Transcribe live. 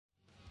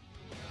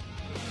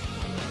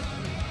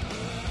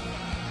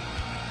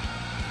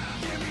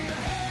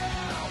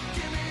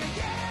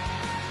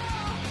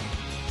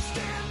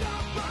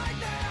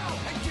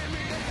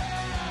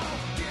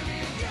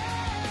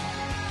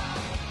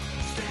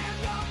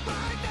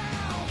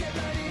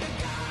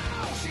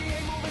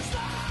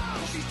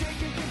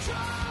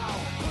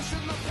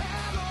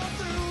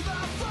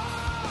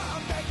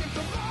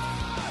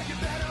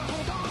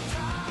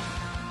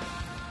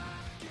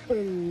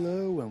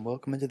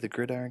welcome into the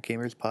Gridiron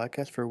Gamers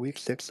podcast for week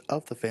 6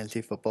 of the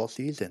fantasy football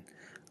season.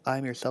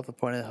 I'm your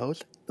self-appointed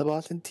host, the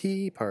Boston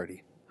Tea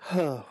Party.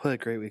 Oh, what a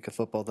great week of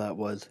football that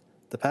was.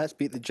 The Pats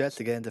beat the Jets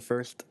again into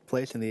first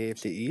place in the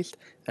AFC East,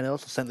 and it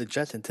also sent the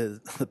Jets into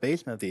the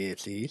basement of the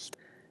AFC East.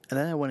 And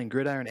then I won in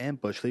Gridiron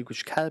and Bush League,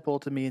 which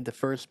catapulted me into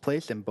first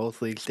place in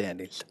both league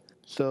standings.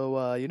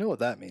 So, you know what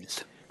that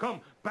means.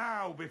 Come,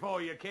 bow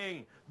before your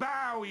king.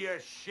 Bow, you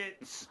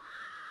shits.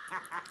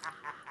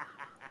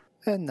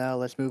 And now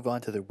let's move on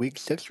to the Week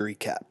 6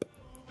 recap.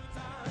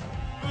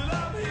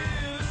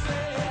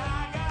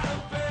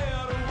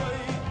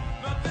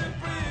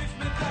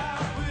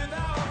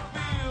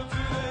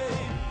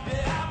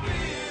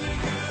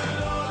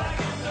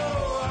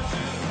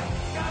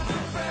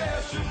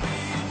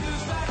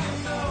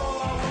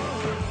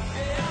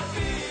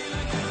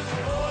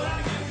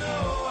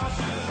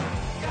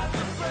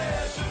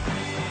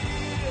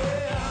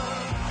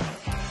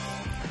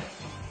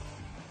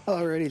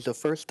 Alrighty, so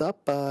first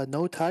up,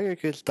 no Tiger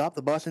could stop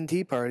the Boston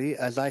Tea Party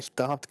as I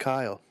stomped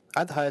Kyle. I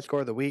had the highest score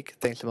of the week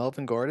thanks to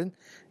Melvin Gordon,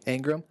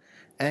 Ingram,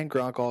 and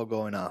Gronk all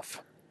going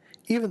off.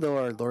 Even though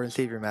our Lord and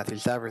Savior Matthew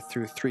Stafford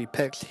threw 3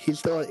 picks, he's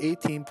still at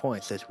 18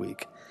 points this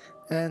week.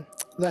 And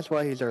that's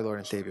why he's our Lord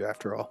and Savior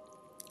after all.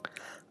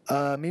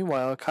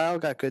 Meanwhile, Kyle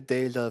got good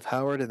days of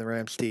Howard and the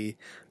Rams D.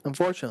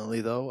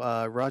 Unfortunately,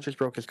 though, Rodgers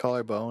broke his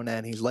collarbone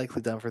and he's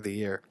likely done for the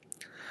year.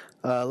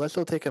 Let's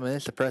all take a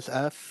minute to press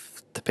F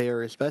to pay our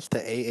respects to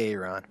A.A.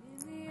 Ron.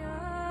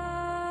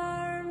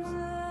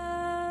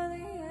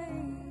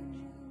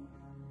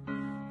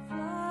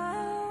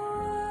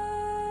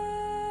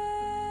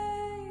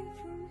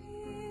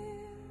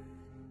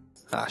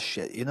 Ah,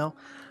 shit, you know,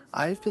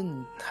 I've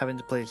been having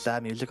to play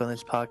sad music on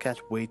this podcast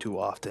way too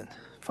often.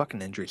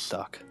 Fucking injuries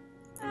suck.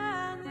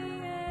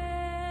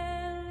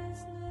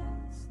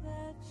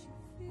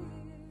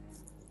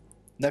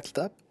 Next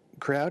up,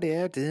 Crowd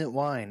Air didn't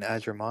whine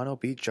as Romano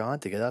beat John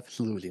to get off his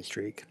losing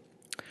streak.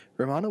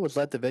 Romano was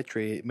led to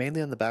victory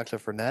mainly on the backs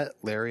of Fournette,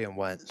 Larry, and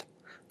Wentz.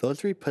 Those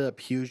three put up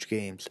huge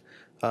games,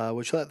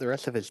 which let the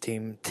rest of his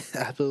team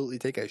absolutely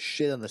take a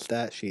shit on the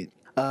stat sheet.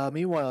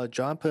 Meanwhile,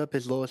 John put up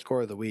his lowest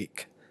score of the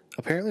week.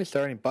 Apparently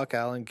starting Buck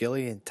Allen,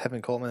 Gilly, and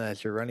Tevin Coleman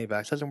as your running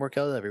backs doesn't work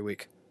out every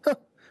week. Huh,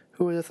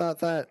 who would have thought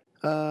that?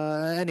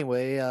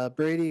 Anyway,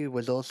 Brady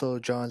was also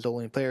John's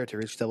only player to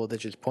reach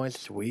double-digit points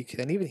this week,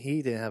 and even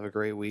he didn't have a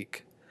great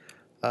week.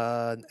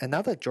 And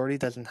now that Jordy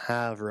doesn't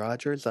have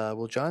Rodgers,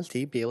 will John's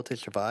team be able to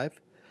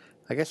survive?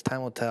 I guess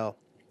time will tell.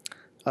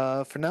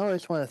 For now, I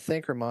just want to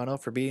thank Romano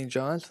for beating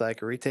John so that I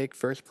can retake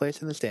first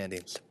place in the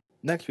standings.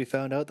 Next, we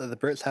found out that the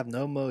Brits have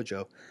no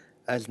mojo,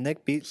 as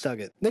Nick beat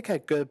Suggett. Nick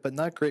had good but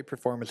not great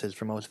performances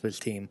for most of his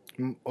team,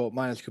 well,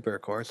 minus Cooper,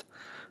 of course,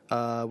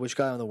 which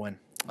got him the win.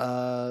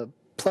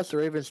 Plus, the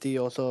Ravens D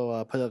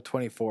also put up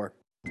 24.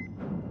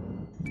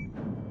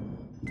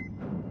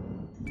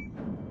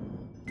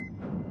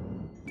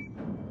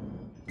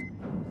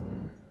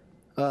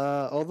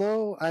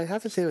 Although I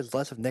have to say it was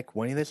less of Nick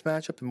winning this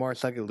matchup and more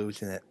Suggett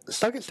losing it.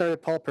 Suggett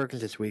started Paul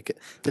Perkins this week,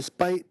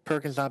 despite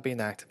Perkins not being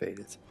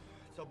activated. It's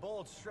a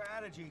bold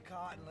strategy,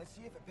 Cotton. Let's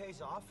see if it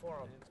pays off for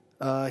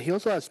him. He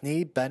also has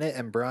Snead, Bennett,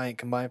 and Bryant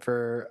combined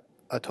for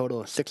a total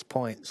of 6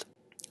 points.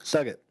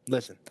 Suggett,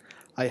 listen,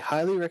 I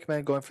highly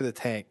recommend going for the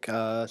tank,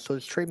 so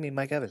just trade me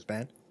Mike Evans,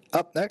 man.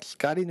 Up next,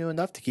 Scotty knew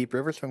enough to keep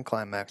Rivers from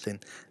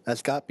climaxing, as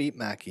Scott beat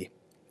Mackey.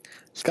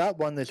 Scott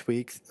won this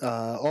week,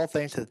 all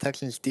thanks to the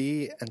Texans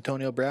D,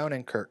 Antonio Brown,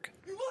 and Kirk.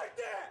 You like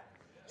that?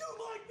 You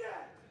like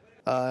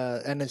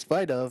that? And in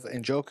spite of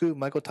Njoku,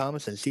 Michael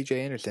Thomas, and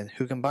C.J. Anderson,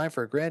 who combined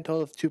for a grand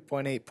total of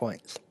 2.8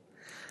 points.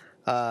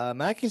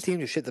 Mackey's team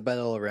just shit the bed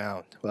all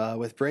around,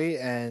 with Bray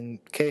and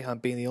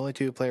K-Hunt being the only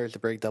two players to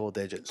break double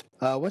digits.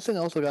 Winston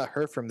also got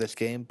hurt from this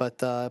game, but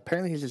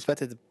apparently he's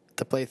expected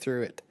to play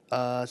through it,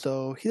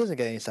 so he doesn't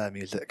get any sad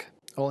music.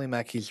 Only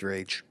Mackey's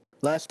rage.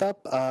 Last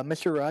up,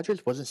 Mr.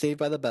 Rogers wasn't saved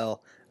by the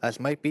bell, as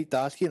Mike beat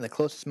Dosky in the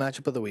closest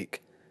matchup of the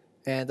week.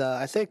 And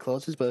I say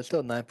closest, but it's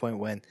still a 9-point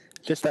win.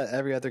 Just that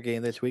every other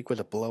game this week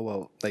was a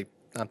blowout.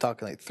 I'm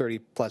talking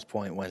 30-plus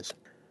point wins.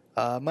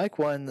 Mike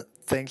won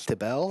thanks to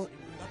Bell.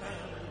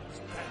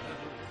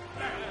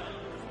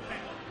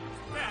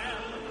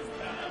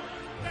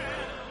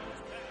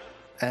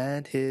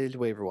 And his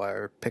waiver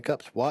wire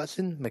pickups,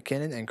 Watson,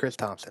 McKinnon, and Chris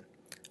Thompson.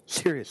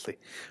 Seriously,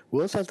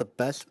 Willis has the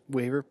best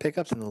waiver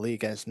pickups in the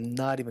league, and it's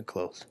not even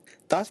close.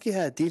 Dosky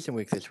had a decent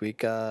week this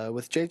week,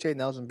 with J.J.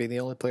 Nelson being the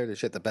only player to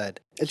shit the bed.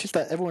 It's just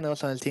that everyone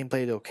else on his team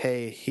played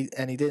okay,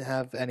 and he didn't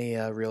have any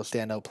real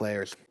standout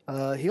players.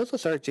 He also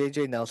started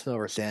J.J. Nelson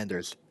over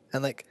Sanders.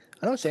 And, I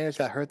know Sanders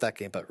got hurt that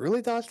game, but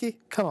really, Dosky?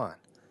 Come on.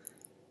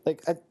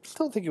 I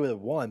still think he would have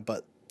won,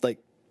 but,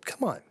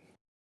 come on.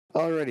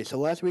 Alrighty, so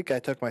last week I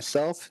took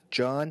myself,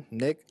 John,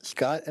 Nick,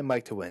 Scott, and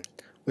Mike to win,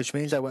 which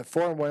means I went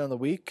 4-1 on the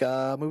week,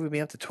 moving me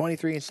up to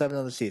 23-7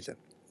 on the season.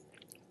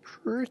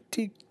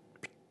 Pretty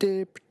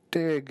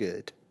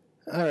good.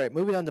 Alright,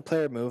 moving on to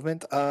player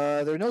movement.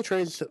 There are no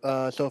trades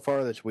so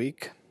far this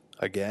week.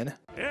 Again.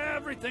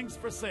 Everything's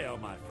for sale,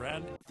 my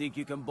friend. Think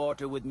you can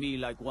barter with me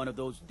like one of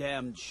those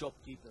damned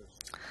shopkeepers?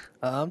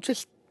 I'm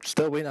just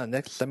Still waiting on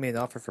Nick to send me an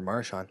offer for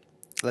Marshawn.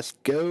 Let's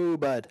go,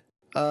 bud.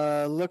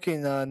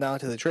 Looking now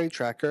to the trade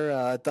tracker,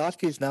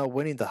 Dosky is now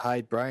winning the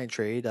Hyde Bryant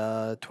trade,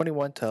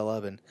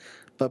 21-11.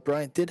 But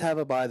Bryant did have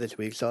a bye this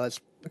week, so that's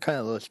kind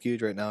of a little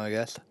skewed right now, I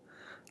guess.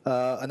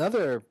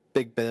 Another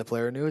big bit of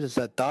player news is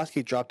that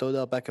Dosky dropped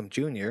Odell Beckham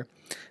Jr.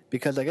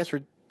 because I guess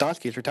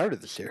Dosky is retired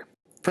this year.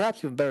 Perhaps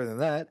even better than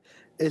that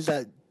is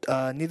that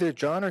neither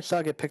John or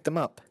Saget picked him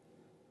up.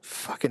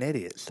 Fucking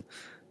idiots.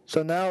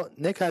 So now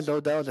Nick has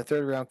Odell as a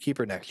third-round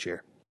keeper next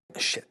year.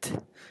 Shit.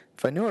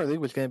 If I knew our league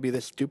was going to be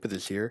this stupid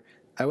this year,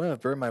 I wouldn't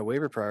have burned my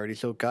waiver priority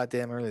so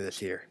goddamn early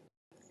this year.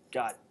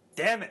 God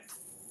damn it!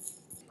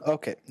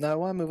 Okay, now I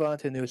want to move on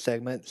to a new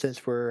segment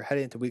since we're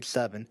heading into Week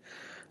 7,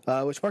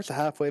 which marks the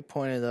halfway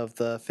point of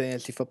the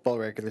fantasy football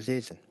regular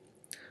season.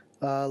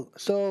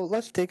 So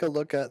let's take a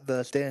look at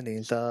the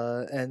standings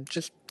and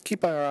just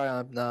keep our eye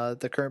on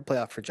the current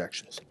playoff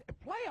projections.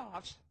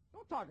 Playoffs?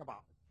 Don't talk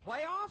about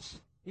playoffs.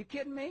 You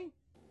kidding me?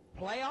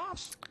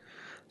 Playoffs?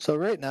 So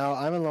right now,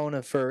 I'm alone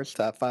at first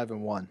at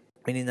 5-1,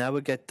 meaning I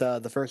would get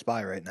the first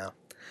bye right now.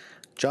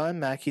 John,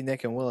 Mackey,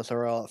 Nick, and Willis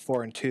are all at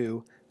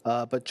 4-2,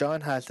 but John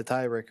has the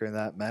tiebreaker in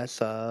that mess,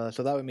 so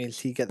that would mean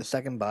he'd get the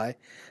second bye,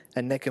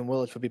 and Nick and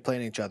Willis would be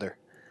playing each other.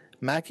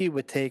 Mackey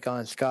would take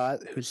on Scott,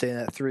 who's sitting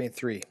at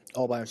 3-3,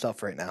 all by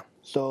himself right now.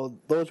 So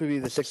those would be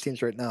the 6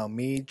 teams right now: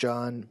 me,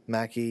 John,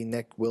 Mackey,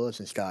 Nick, Willis,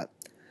 and Scott.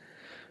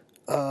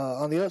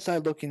 On the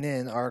outside looking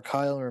in are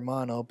Kyle and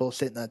Romano, both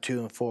sitting at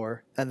 2-4,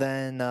 and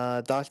then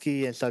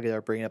Dosky and Suggett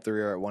are bringing up the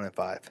rear at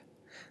 1-5.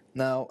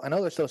 Now, I know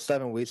there's still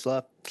 7 weeks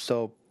left,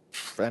 so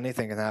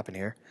anything can happen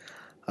here.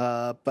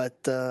 But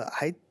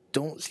I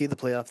don't see the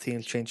playoff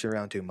teams changing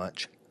around too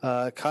much.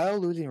 Kyle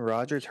losing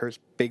Rodgers hurts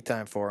big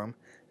time for him,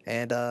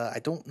 and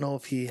I don't know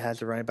if he has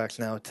the running backs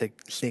now to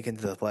sneak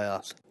into the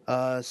playoffs.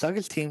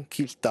 Suggett's team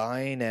keeps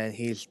dying, and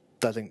he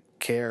doesn't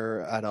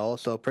care at all,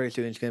 so pretty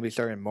soon he's going to be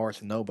starting Morris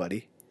and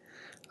nobody.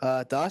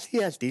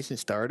 Dosky has decent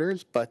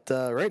starters, but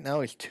right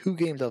now he's 2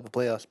 games out of the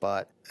playoff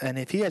spot. And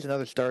if he has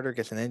another starter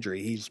gets an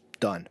injury, he's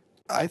done.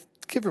 I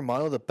give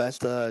Romano the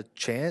best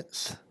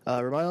chance.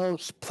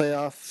 Romano's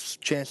playoff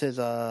chances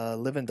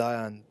live and die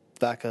on the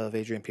back of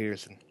Adrian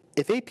Peterson.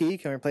 If AP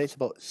can replace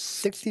about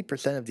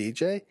 60% of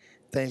DJ,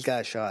 then he's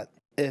got a shot.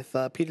 If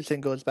Peterson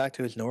goes back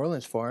to his New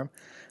Orleans form,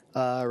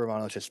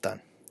 Romano's just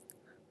done.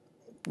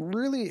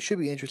 Really, it should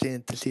be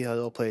interesting to see how it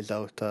all plays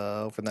out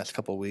over the next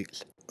couple of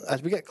weeks.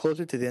 As we get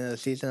closer to the end of the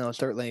season, I'll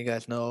start letting you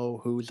guys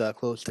know who's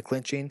close to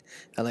clinching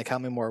and like how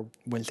many more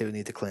wins they would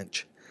need to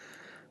clinch.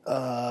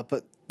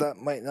 But that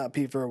might not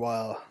be for a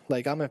while.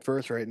 Like, I'm in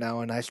first right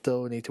now, and I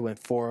still need to win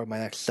 4 of my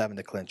next 7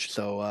 to clinch.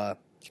 So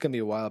it's going to be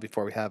a while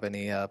before we have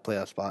any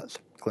playoff spots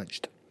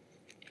clinched.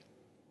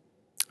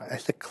 I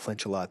said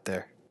clinch a lot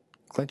there.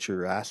 Clinch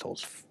your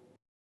assholes.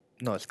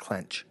 No, it's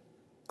clench.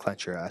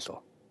 Clench your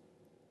asshole.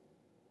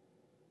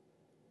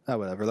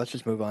 Whatever. Let's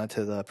just move on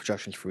to the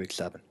projections for Week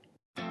 7.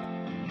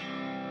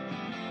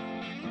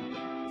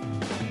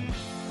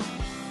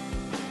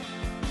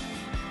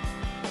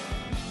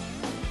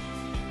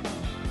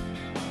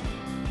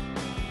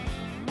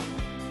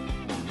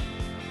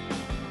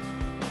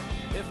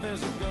 If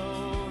there's a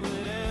goal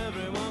that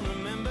everyone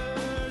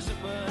remembers, it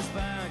was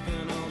back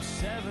in old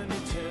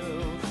 72.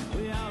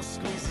 We all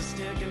squeezed the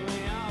stick and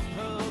we all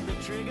pulled the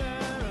trigger,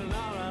 and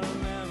all I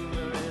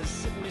remember is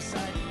sitting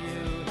beside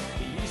you.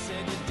 You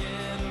said you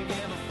didn't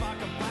give a fuck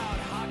about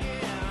hockey,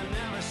 and I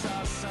never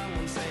saw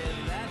someone say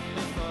that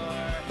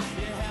before.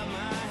 You held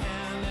my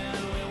hand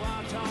and we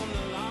walked home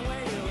the long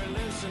way. You were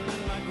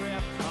loosening my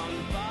grip on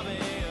Bobby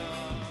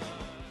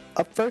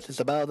Orr. Up first is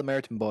the Battle of the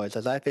Meriton Boys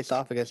as I face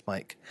off against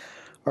Mike.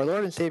 Our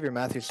Lord and Savior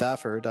Matthew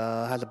Stafford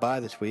has a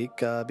bye this week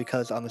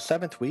because on the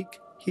 7th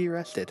week, he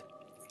rested.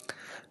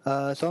 So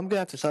I'm going to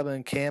have to sub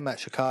in Cam at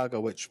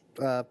Chicago, which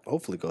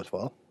hopefully goes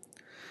well.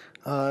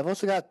 I've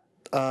also got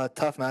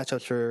tough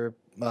matchups for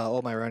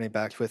all my running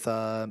backs with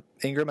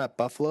Ingram at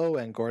Buffalo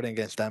and Gordon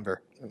against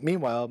Denver.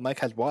 Meanwhile, Mike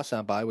has Watson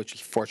on bye, which is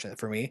fortunate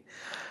for me.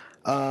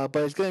 But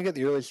he's going to get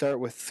the early start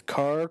with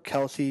Carr,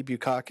 Kelsey,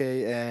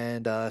 Bukake,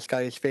 and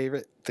Scotty's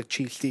favorite, the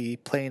Chiefs D,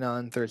 playing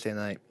on Thursday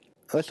night.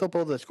 Let's hope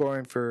all the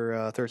scoring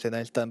for Thursday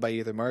night is done by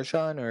either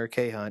Marshawn or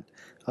K-Hunt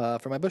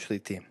for my Bush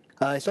League team.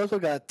 He's also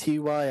got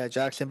T.Y. at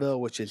Jacksonville,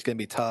 which is going to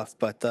be tough,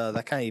 but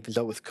that kind of evens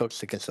out with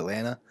Cooks against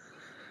Atlanta.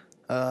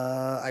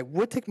 I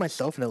would take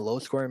myself in a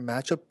low-scoring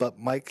matchup, but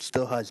Mike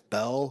still has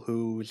Bell,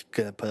 who's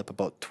going to put up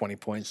about 20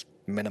 points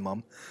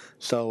minimum.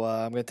 So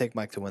I'm going to take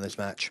Mike to win this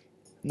match.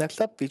 Next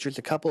up features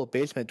a couple of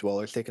basement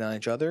dwellers taking on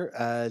each other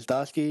as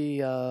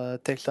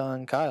Dosky takes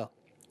on Kyle.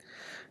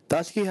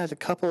 Dosky has a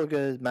couple of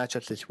good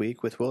matchups this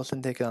week, with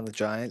Wilson taking on the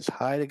Giants,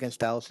 Hyde against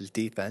Dallas'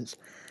 defense,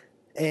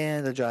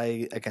 and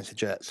Ajayi against the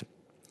Jets.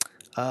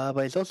 But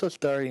he's also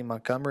starting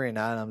Montgomery and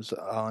Adams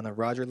on a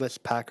Roger-less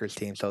Packers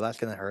team, so that's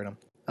going to hurt him.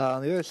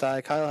 On the other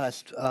side, Kyle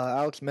has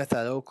Alex Smith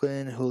at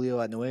Oakland, Julio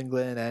at New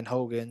England, and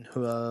Hogan,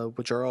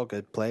 which are all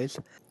good plays.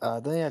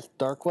 Then he has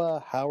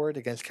Darkwa, Howard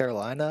against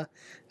Carolina,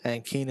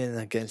 and Keenan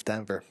against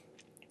Denver.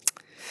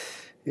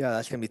 Yeah,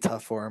 that's going to be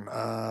tough for him.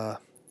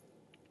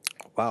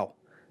 Wow.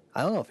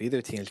 I don't know if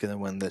either team is going to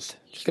win this.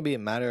 It's just going to be a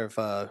matter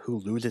of who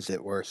loses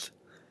it worse.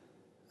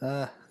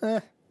 I'll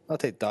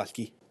take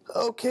Dosky.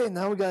 Okay,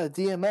 now we got a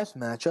DMS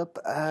matchup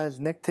as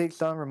Nick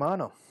takes on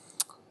Romano.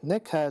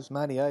 Nick has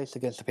Matty Ice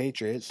against the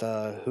Patriots,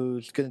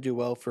 who's going to do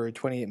well for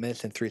 28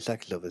 minutes and 3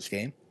 seconds of this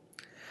game.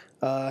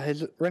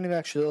 His running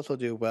back should also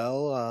do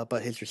well,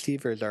 but his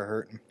receivers are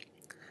hurting.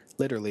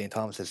 Literally in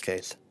Thomas's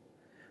case.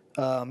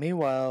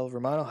 Meanwhile,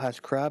 Romano has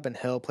Crab and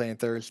Hill playing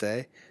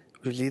Thursday,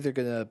 which is either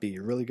going to be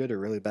really good or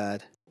really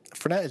bad.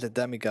 Fournette is a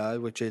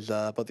demigod, which is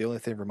about the only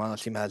thing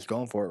Romano's team has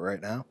going for it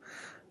right now.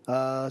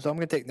 So I'm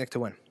going to take Nick to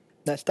win.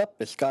 Next up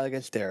is Scott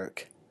against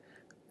Derek.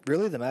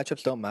 Really, the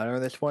matchups don't matter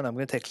in this one. I'm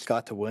going to take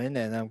Scott to win,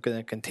 and I'm going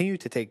to continue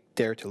to take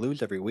Derek to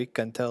lose every week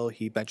until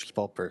he benches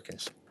Paul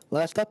Perkins.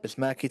 Last up is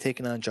Mackie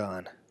taking on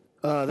John.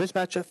 This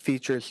matchup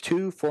features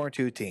two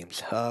 4-2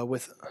 teams,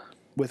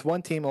 with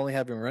one team only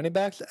having running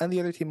backs and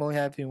the other team only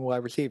having wide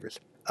receivers.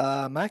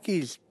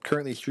 Mackie's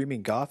currently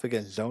streaming Goff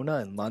against Zona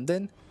in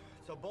London.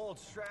 It's a bold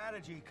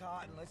strategy,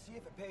 Cotton. Let's see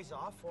if it pays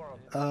off for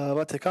him.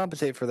 But to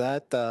compensate for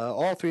that,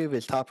 all three of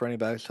his top running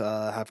backs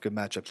have good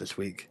matchups this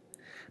week.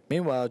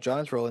 Meanwhile,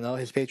 John's rolling out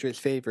his Patriots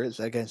favorites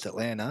against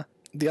Atlanta.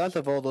 The odds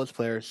of all those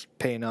players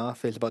paying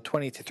off is about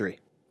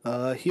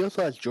 20-3. He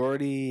also has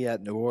Jordy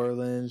at New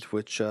Orleans,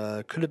 which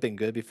could have been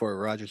good before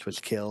Rodgers was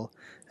killed.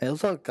 And he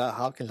also got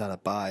Hopkins on a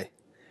bye.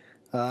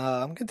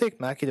 I'm going to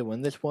take Mackie to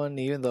win this one,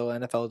 even though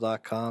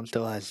NFL.com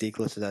still has Zeke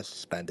listed as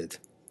suspended.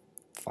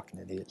 Fucking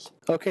idiots.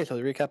 Okay, so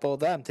to recap all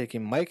that, I'm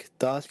taking Mike,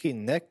 Dosky,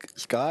 Nick,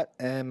 Scott,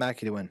 and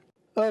Mackie to win.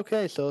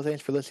 Okay, so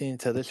thanks for listening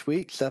to this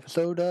week's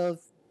episode of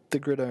the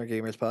Gridiron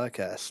Gamers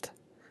Podcast.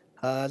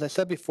 As I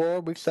said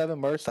before, Week 7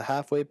 marks the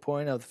halfway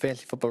point of the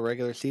fantasy football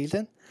regular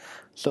season,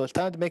 so it's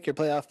time to make your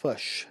playoff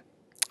push.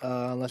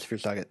 Unless if you're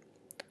stuck it.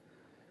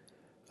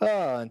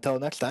 Until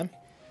next time.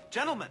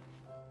 Gentlemen,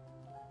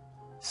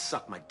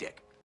 suck my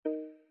dick.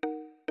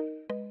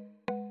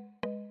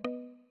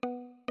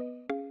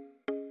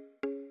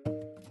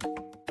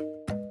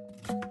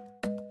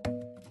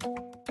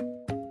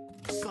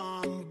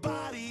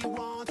 Somebody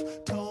once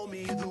told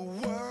me the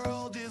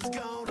world is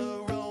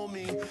gonna roll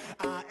me.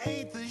 I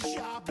ain't the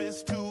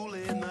sharpest tool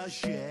in the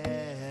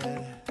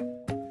shed.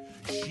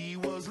 She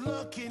was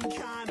looking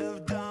kind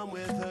of dumb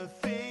with her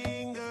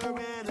finger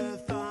and her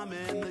thumb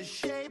in the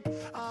shape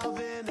of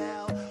an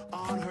L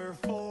on her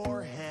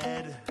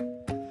forehead.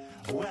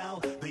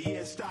 Well, the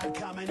years start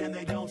coming and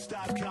they don't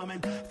stop coming.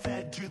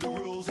 Fed to the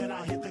rules and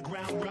I hit the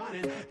ground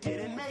running.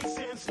 Didn't make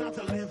sense not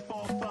to live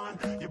for fun.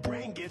 Your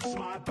brain gets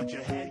smart, but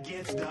your head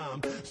gets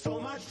dumb. So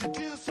much to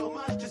do, so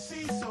much to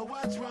see. So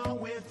what's wrong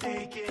with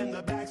taking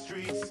the back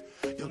streets?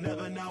 You'll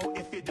never know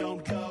if you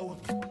don't go.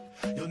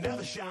 You'll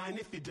never shine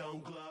if you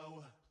don't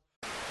glow.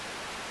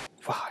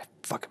 Wow, I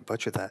fucking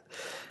butchered that.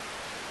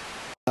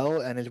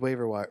 And his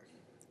waiver wire.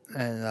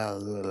 And,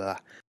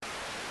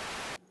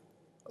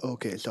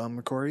 Okay, so I'm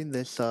recording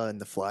this in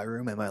the fly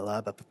room at my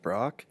lab up at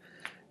Brock.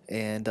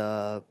 And,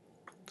 all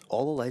the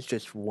lights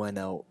just went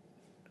out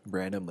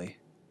randomly.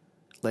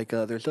 Like,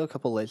 there's still a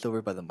couple lights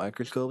over by the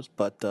microscopes,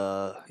 but,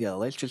 yeah, the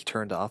lights just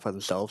turned off by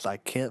themselves. I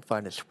can't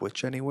find a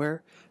switch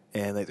anywhere,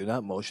 and, like, they're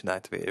not motion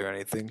activated or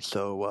anything,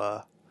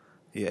 so,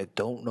 yeah,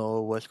 don't know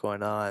what's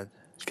going on.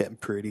 It's getting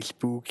pretty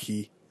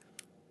spooky.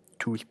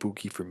 Too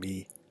spooky for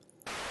me.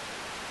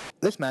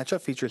 This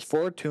matchup features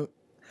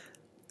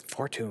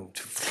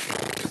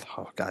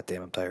Oh,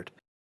 goddamn, I'm tired.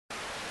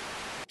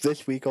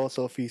 This week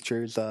also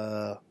features,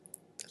 the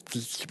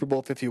Super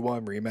Bowl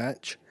 51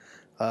 rematch.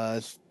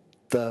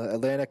 The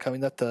Atlanta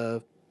coming up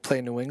to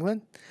play New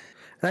England.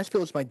 And I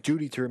feel it's my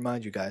duty to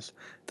remind you guys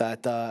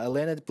that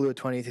Atlanta blew a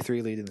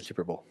 20-3 lead in the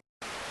Super Bowl.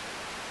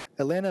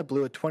 Atlanta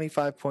blew a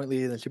 25-point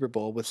lead in the Super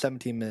Bowl with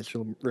 17 minutes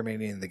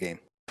remaining in the game.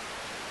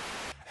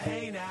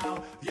 Hey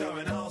now, you're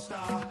an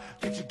all-star.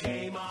 Get your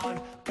game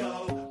on,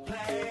 go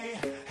play.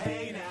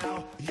 Hey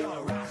now, you're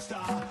a rock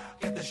star.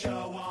 Get the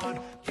show on,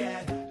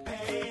 get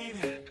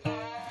paid.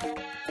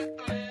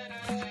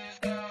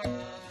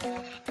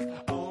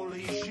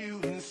 Only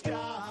shooting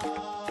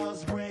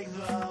stars break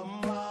the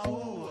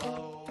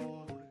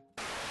mold.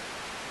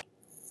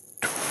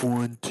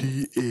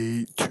 23.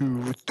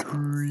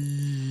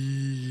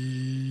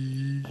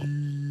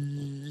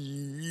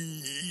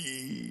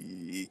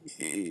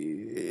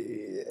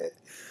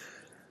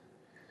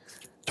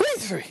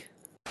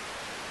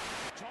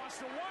 Toss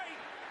to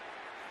White.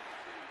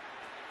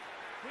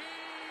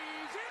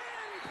 He's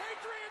in.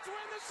 Patriots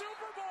win the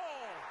Super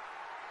Bowl.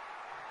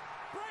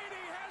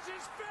 Brady has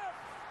his 5th.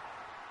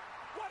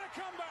 What a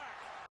comeback.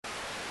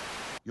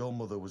 Your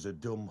mother was a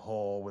dumb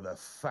whore with a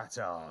fat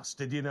ass.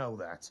 Did you know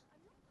that?